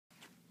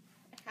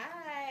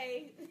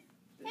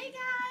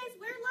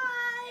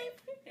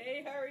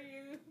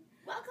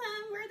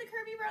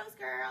Rose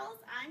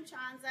Girls. I'm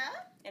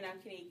Chanza. And I'm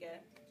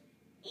Kanika.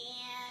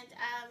 And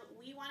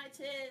we wanted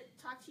to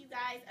talk to you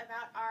guys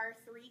about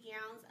our 3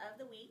 gowns of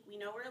the week. We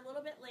know we're a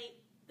little bit late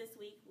this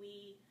week.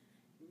 We've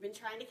been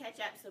trying to catch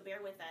up, so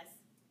bear with us.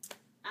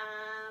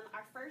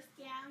 Our first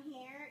gown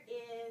here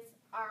is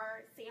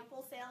our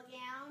sample sale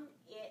gown.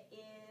 It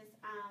is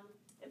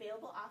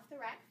available off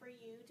the rack for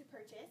you to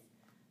purchase.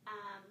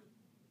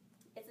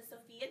 It's a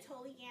Sophia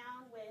Tolley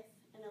gown with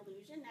an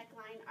illusion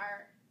neckline.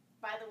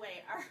 By the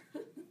way,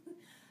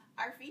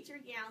 our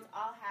featured gowns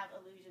all have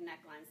illusion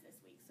necklines this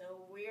week.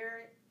 So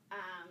we're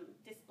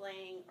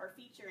displaying or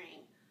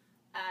featuring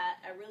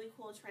a really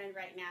cool trend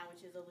right now,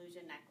 which is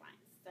illusion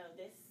necklines. So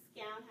this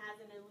gown has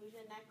an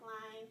illusion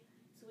neckline,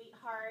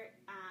 sweetheart,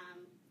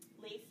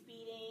 lace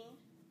beading,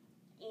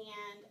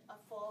 and a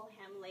full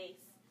hem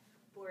lace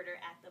border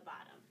at the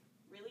bottom.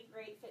 Really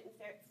great fit and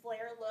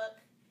flare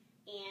look,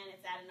 and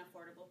it's at an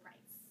affordable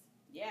price.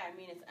 Yeah, I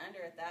mean, it's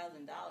under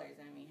 $1,000.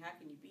 I mean, how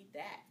can you beat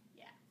that?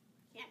 Yeah,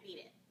 can't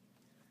beat it.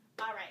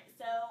 All right,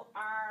 so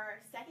our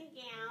second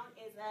gown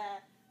is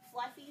a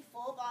fluffy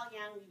full ball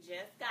gown. We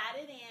just got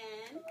it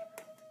in.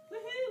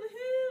 Woohoo,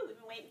 woohoo! We've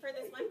been waiting for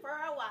this one for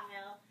a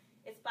while.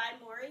 It's by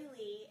Maury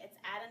Lee. It's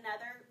at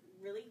another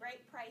really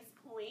great price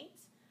point,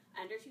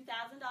 under $2,000.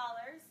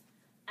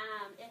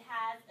 It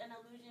has an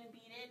illusion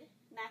beaded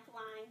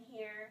neckline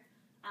here,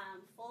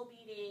 full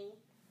beading,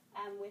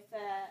 with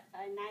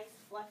a nice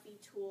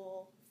fluffy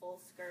tulle full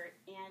skirt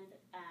and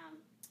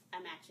a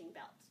matching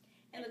belt.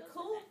 And the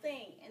cool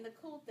thing,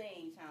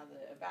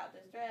 Chandra, about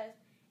this dress,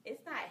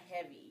 it's not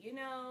heavy. You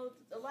know,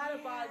 a lot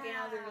of ball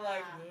gowns are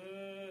like,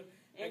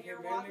 and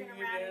you're walking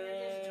around and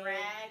you're just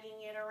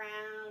dragging it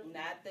around.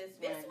 Not this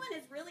one. This one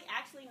is really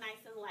actually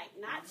nice and light.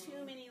 Not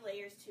too many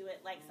layers to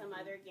it like some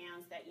other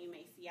gowns that you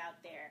may see out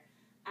there.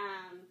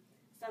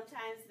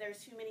 Sometimes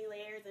there's too many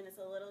layers and it's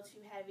a little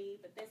too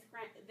heavy, but this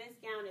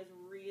gown is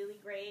really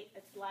great.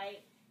 It's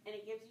light, and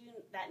it gives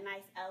you that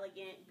nice,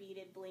 elegant,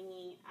 beaded,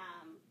 blingy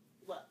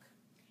look.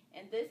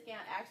 And this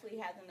gown actually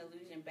has an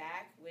illusion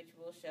back, which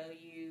we'll show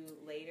you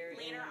later.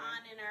 Later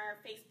on in our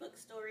Facebook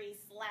story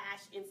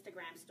 /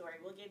 Instagram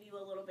story, we'll give you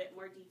a little bit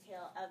more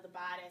detail of the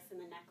bodice and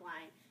the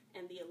neckline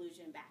and the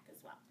illusion back as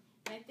well.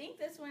 And I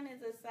think this one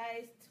is a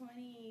size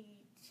 22?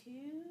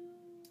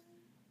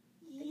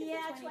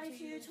 Yeah,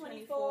 22,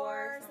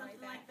 24,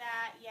 something like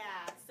that.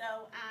 Yeah.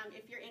 So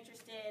if you're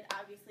interested,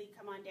 obviously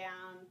come on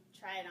down,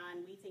 try it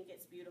on. We think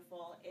it's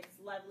beautiful. It's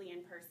lovely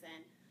in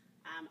person.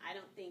 I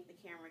don't think the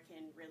camera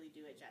can really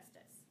do it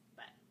justice,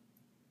 but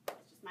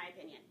it's just my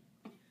opinion.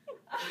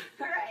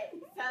 All right,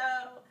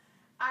 so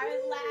our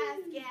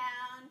last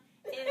gown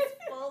is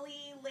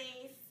fully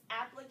lace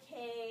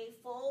applique,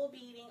 full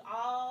beading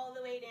all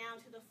the way down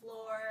to the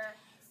floor,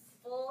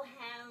 full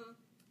hem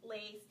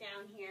lace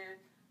down here,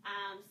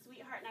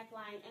 sweetheart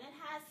neckline, and it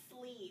has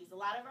sleeves. A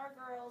lot of our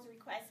girls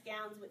request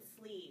gowns with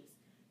sleeves,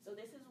 so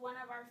this is one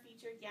of our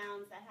featured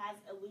gowns that has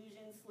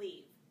illusion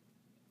sleeve.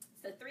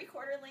 It's a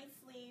 3/4 length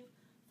sleeve,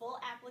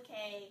 full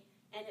applique,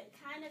 and it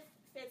kind of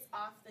fits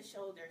off the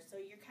shoulder. So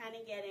you're kind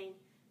of getting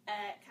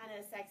a kind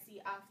of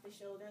sexy off the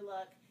shoulder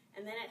look.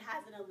 And then it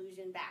has an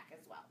illusion back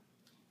as well.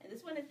 And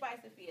this one is by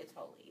Sophia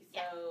Tolley.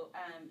 So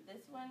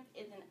this one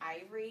is an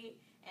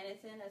ivory, and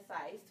it's in a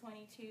size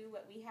 22,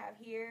 what we have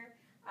here.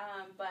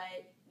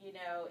 But, you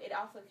know, it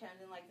also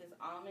comes in like this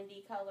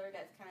almondy color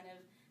that's kind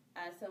of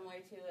similar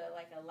to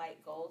like a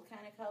light gold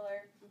kind of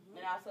color.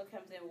 It also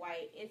comes in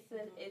white. It's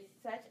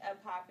such a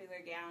popular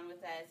gown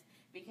with us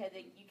because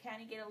you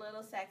kind of get a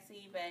little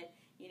sexy, but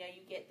you know,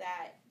 you get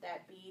that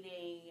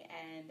beading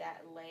and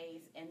that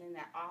lace, and then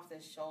that off the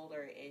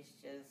shoulder is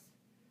just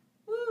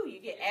woo. You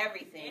get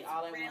everything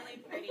all in one. It's really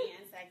pretty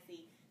and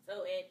sexy.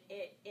 So it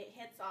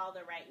hits all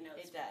the right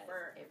notes. It does.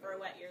 For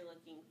what you're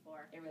looking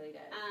for. It really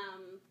does.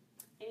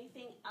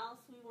 Anything else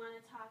we want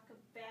to talk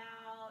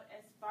about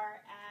as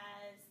far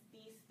as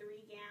these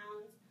 3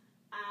 gowns?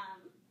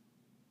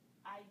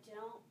 I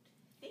don't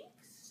think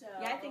so.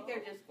 Yeah, I think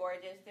they're just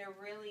gorgeous. They're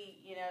really,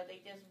 you know,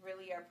 they just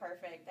really are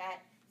perfect.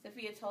 That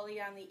Sophia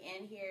Tolley on the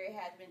end here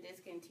has been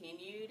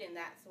discontinued, and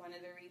that's one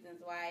of the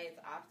reasons why it's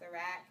off the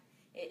rack.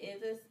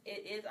 It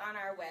is on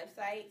our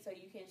website, so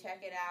you can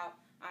check it out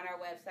on our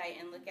website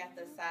and look at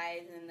the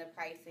size and the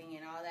pricing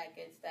and all that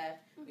good stuff.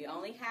 We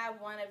only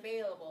have one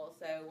available,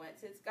 so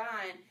once it's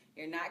gone,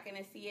 you're not going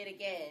to see it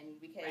again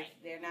because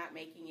they're not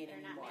making it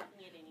anymore.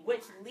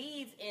 Which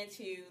leads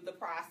into the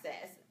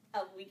process.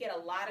 We get a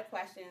lot of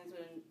questions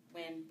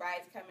when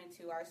brides come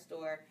into our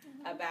store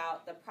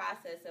about the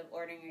process of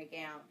ordering a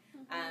gown.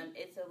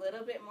 It's a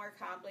little bit more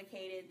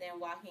complicated than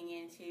walking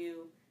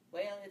into...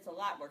 Well, it's a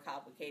lot more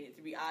complicated,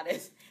 to be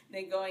honest,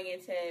 than going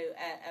into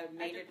a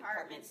major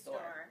department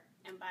store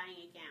and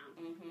buying a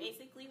gown.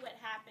 Basically what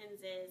happens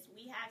is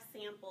we have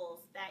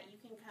samples that you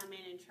can come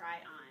in and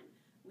try on.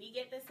 We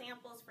get the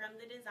samples from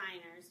the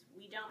designers.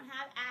 We don't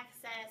have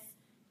access,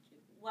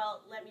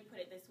 well, let me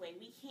put it this way.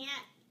 We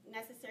can't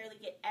necessarily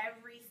get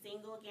every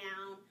single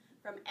gown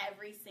from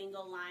every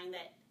single line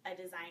that a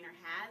designer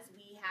has.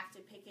 We have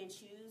to pick and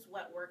choose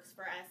what works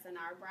for us and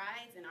our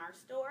brides in our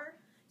store.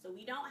 So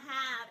we don't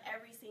have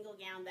every single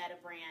gown that a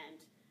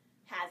brand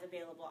has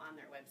available on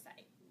their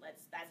website.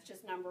 That's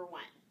just number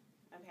one,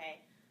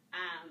 okay?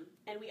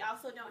 And we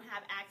also don't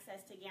have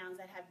access to gowns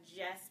that have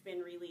just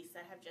been released,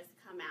 that have just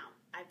come out.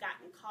 I've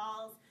gotten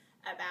calls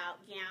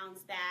about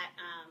gowns that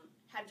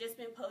have just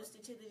been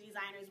posted to the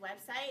designers'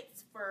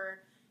 websites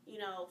for,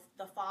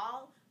 the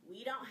fall.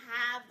 We don't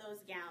have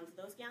those gowns.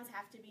 Those gowns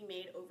have to be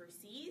made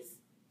overseas,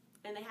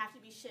 and they have to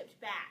be shipped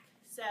back.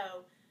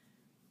 So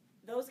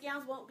those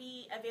gowns won't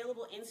be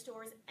available in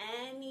stores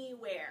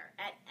anywhere,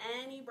 at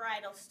any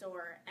bridal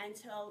store,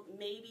 until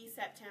maybe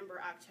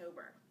September,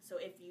 October. So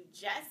if you've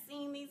just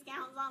seen these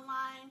gowns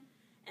online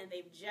and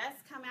they've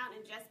just come out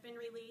and just been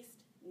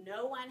released,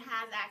 no one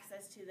has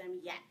access to them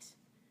yet,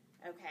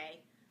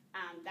 okay?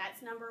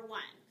 That's number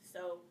one.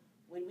 So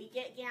when we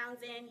get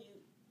gowns in,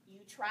 you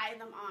try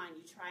them on.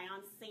 You try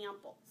on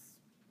samples.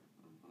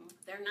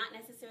 They're not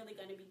necessarily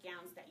going to be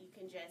gowns that you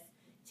can just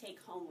take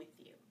home with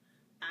you.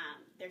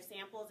 They're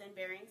samples in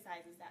varying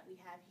sizes that we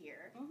have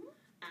here.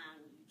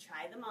 You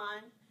try them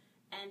on,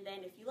 and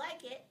then if you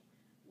like it,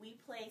 we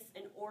place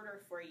an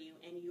order for you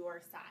in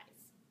your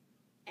size.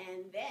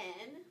 And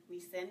then we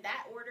send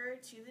that order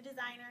to the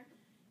designer.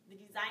 The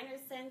designer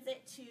sends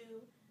it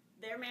to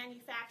their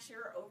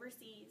manufacturer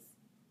overseas,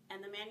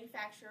 and the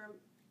manufacturer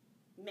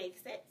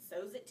makes it,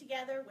 sews it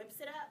together, whips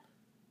it up,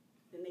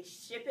 then they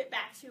ship it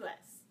back to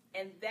us.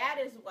 And that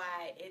is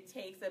why it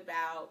takes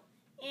about,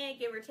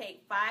 give or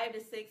take, 5 to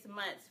 6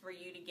 months for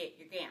you to get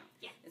your gown.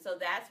 Yeah. And so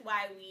that's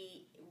why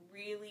we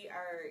really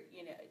are,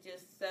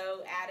 just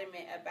so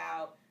adamant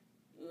about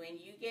when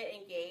you get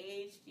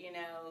engaged,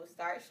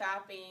 start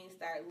shopping,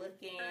 start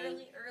looking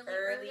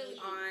early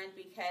on,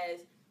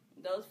 because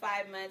those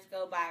 5 months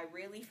go by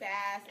really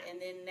fast, and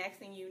then next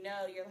thing you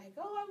know, you're like,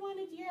 oh, I want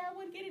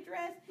to get a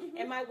dress,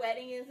 and my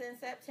wedding is in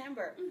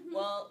September.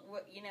 Well,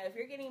 if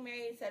you're getting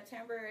married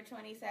September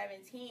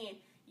 2017,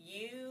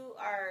 you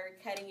are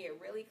cutting it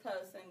really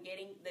close and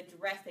getting the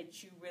dress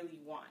that you really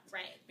want.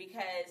 Right.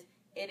 Because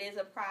it is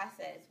a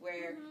process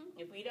where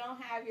if we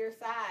don't have your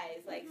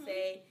size, like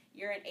say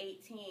you're an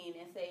 18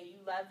 and say you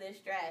love this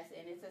dress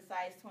and it's a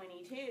size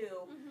 22,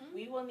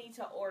 we will need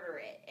to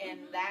order it. And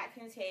that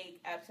can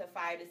take up to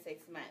 5 to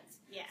 6 months.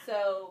 Yeah.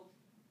 So,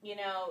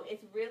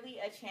 it's really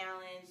a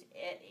challenge,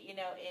 in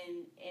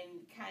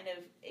kind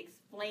of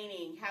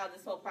explaining how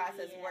this whole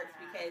process works,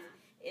 because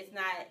it's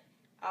not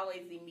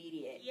always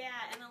immediate. Yeah,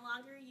 and the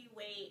longer you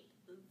wait,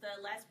 the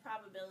less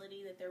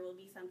probability that there will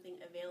be something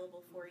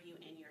available for you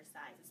in your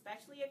size,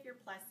 especially if you're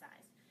plus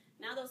size.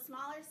 Now, those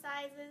smaller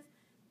sizes,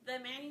 the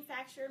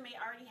manufacturer may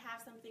already have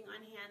something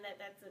on hand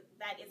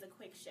that is a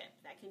quick ship,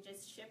 that can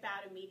just ship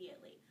out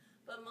immediately.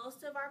 But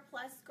most of our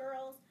plus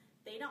girls,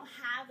 they don't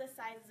have the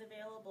sizes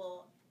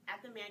available at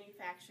the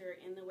manufacturer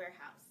in the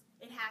warehouse.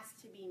 It has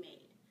to be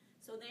made.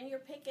 So then your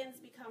pickings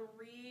become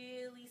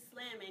really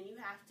slim, and you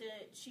have to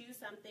choose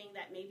something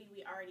that maybe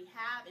we already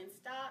have in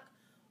stock,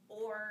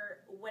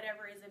 or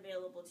whatever is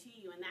available to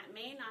you, and that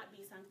may not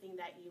be something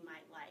that you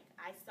might like.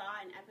 I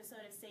saw an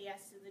episode of Say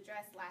Yes to the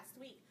Dress last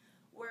week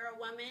where a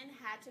woman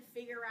had to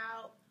figure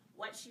out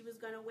what she was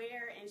going to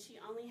wear, and she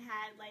only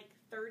had like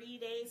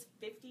 30 days,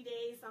 50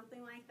 days,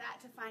 something like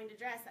that, to find a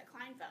dress at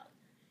Kleinfeld.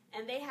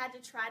 And they had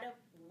to try to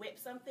whip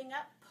something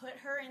up, put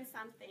her in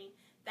something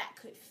that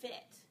could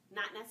fit,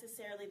 not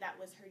necessarily that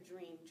was her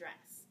dream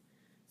dress.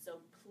 So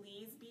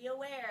please be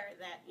aware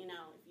that, if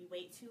you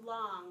wait too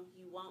long,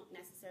 you won't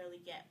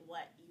necessarily get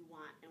what you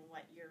want and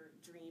what your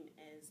dream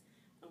is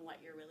and what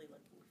you're really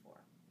looking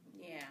for.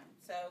 Yeah,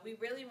 so we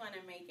really want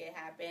to make it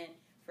happen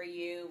for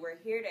you.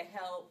 We're here to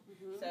help.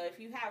 So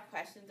if you have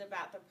questions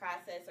about the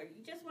process, or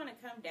you just want to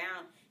come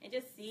down and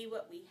just see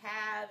what we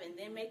have and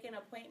then make an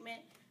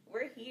appointment,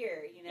 we're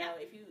here.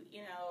 If you,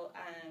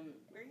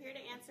 we're here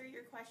to answer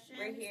your questions.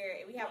 We're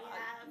here. We have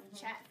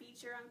chat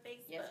feature on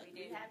Facebook. Yes, we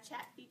do. We have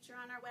chat feature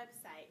on our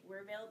website.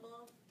 We're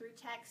available through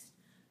text,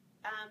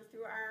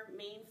 through our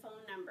main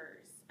phone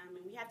numbers. And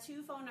we have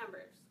 2 phone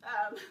numbers.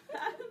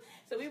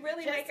 So we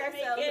really just make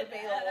ourselves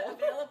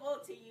available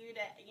to you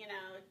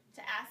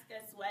to ask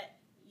us what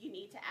you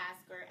need to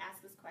ask, or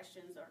ask us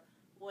questions, or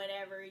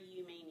whatever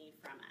you may need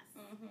from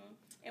us.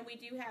 And we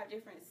do have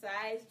different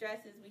size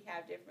dresses. We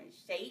have different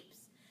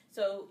shapes.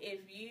 So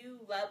if you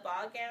love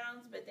ball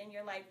gowns, but then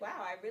you're like,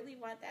 wow, I really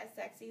want that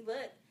sexy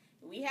look,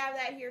 we have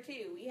that here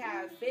too. We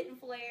have fit and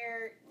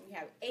flare. We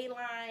have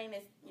A-line.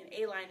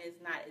 A-line is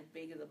not as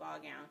big as a ball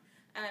gown.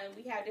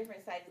 We have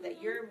different sizes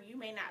that you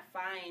may not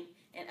find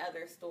in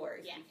other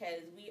stores,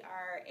 because we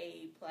are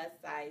a plus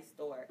size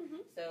store.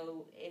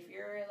 So if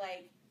you're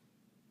like,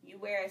 you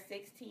wear a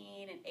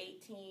 16, an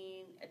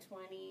 18, a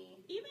 20.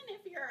 Even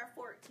if you're a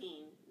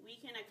 14, we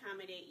can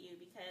accommodate you,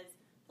 because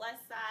plus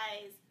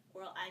size,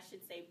 or I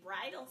should say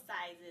bridal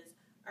sizes,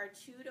 are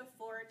 2 to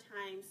 4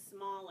 times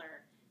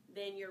smaller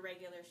than your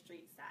regular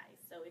street size.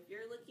 So if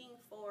you're looking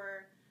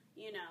for,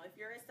 if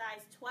you're a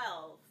size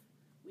 12,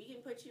 we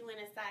can put you in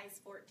a size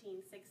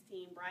 14,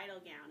 16 bridal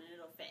gown, and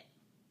it'll fit.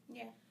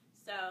 Yeah.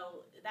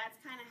 So that's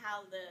kind of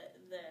how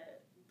the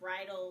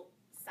bridal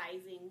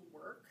sizing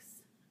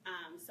works.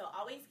 So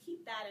always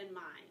keep that in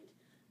mind,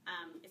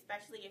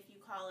 especially if you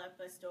call up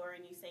a store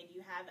and you say, do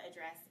you have a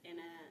dress in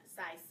a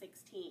size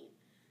 16?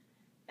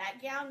 That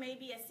gown may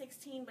be a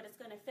 16, but it's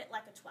going to fit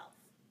like a 12.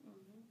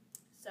 Mm-hmm.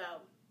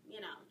 So,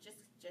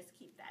 just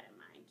keep that in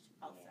mind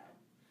also. Yeah.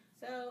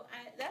 So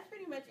that's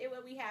pretty much it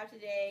what we have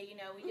today.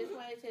 We just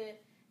wanted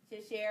to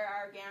share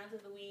our gowns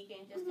of the week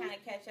and just kind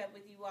of catch up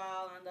with you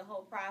all on the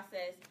whole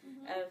process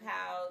of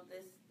how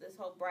this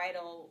whole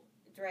bridal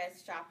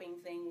dress shopping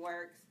thing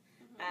works.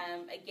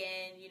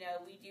 Again,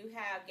 we do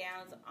have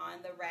gowns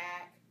on the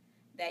rack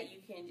that you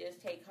can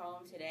just take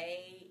home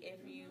today if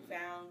you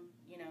found,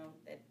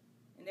 that,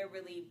 and they're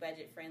really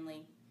budget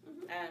friendly.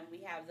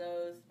 We have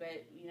those,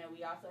 but,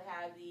 we also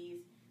have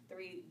these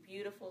 3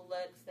 beautiful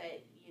looks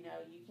that, you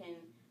can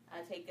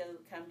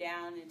come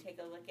down and take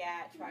a look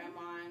at, try them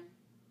on,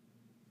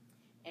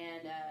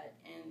 and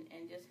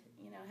just,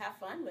 have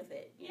fun with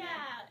it. You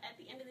know? At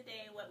the end of the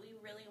day, what we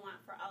really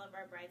want for all of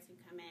our brides who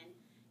come in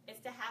is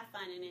to have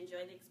fun and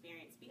enjoy the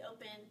experience. Be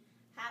open,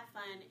 have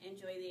fun,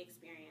 enjoy the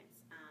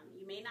experience.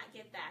 You may not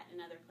get that in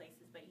other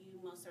places, but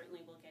you most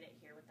certainly will get it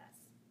here with us.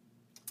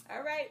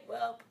 All right.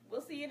 Well,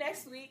 we'll see you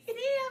next week. See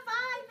ya.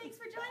 Bye. Thanks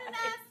for joining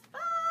us. Bye.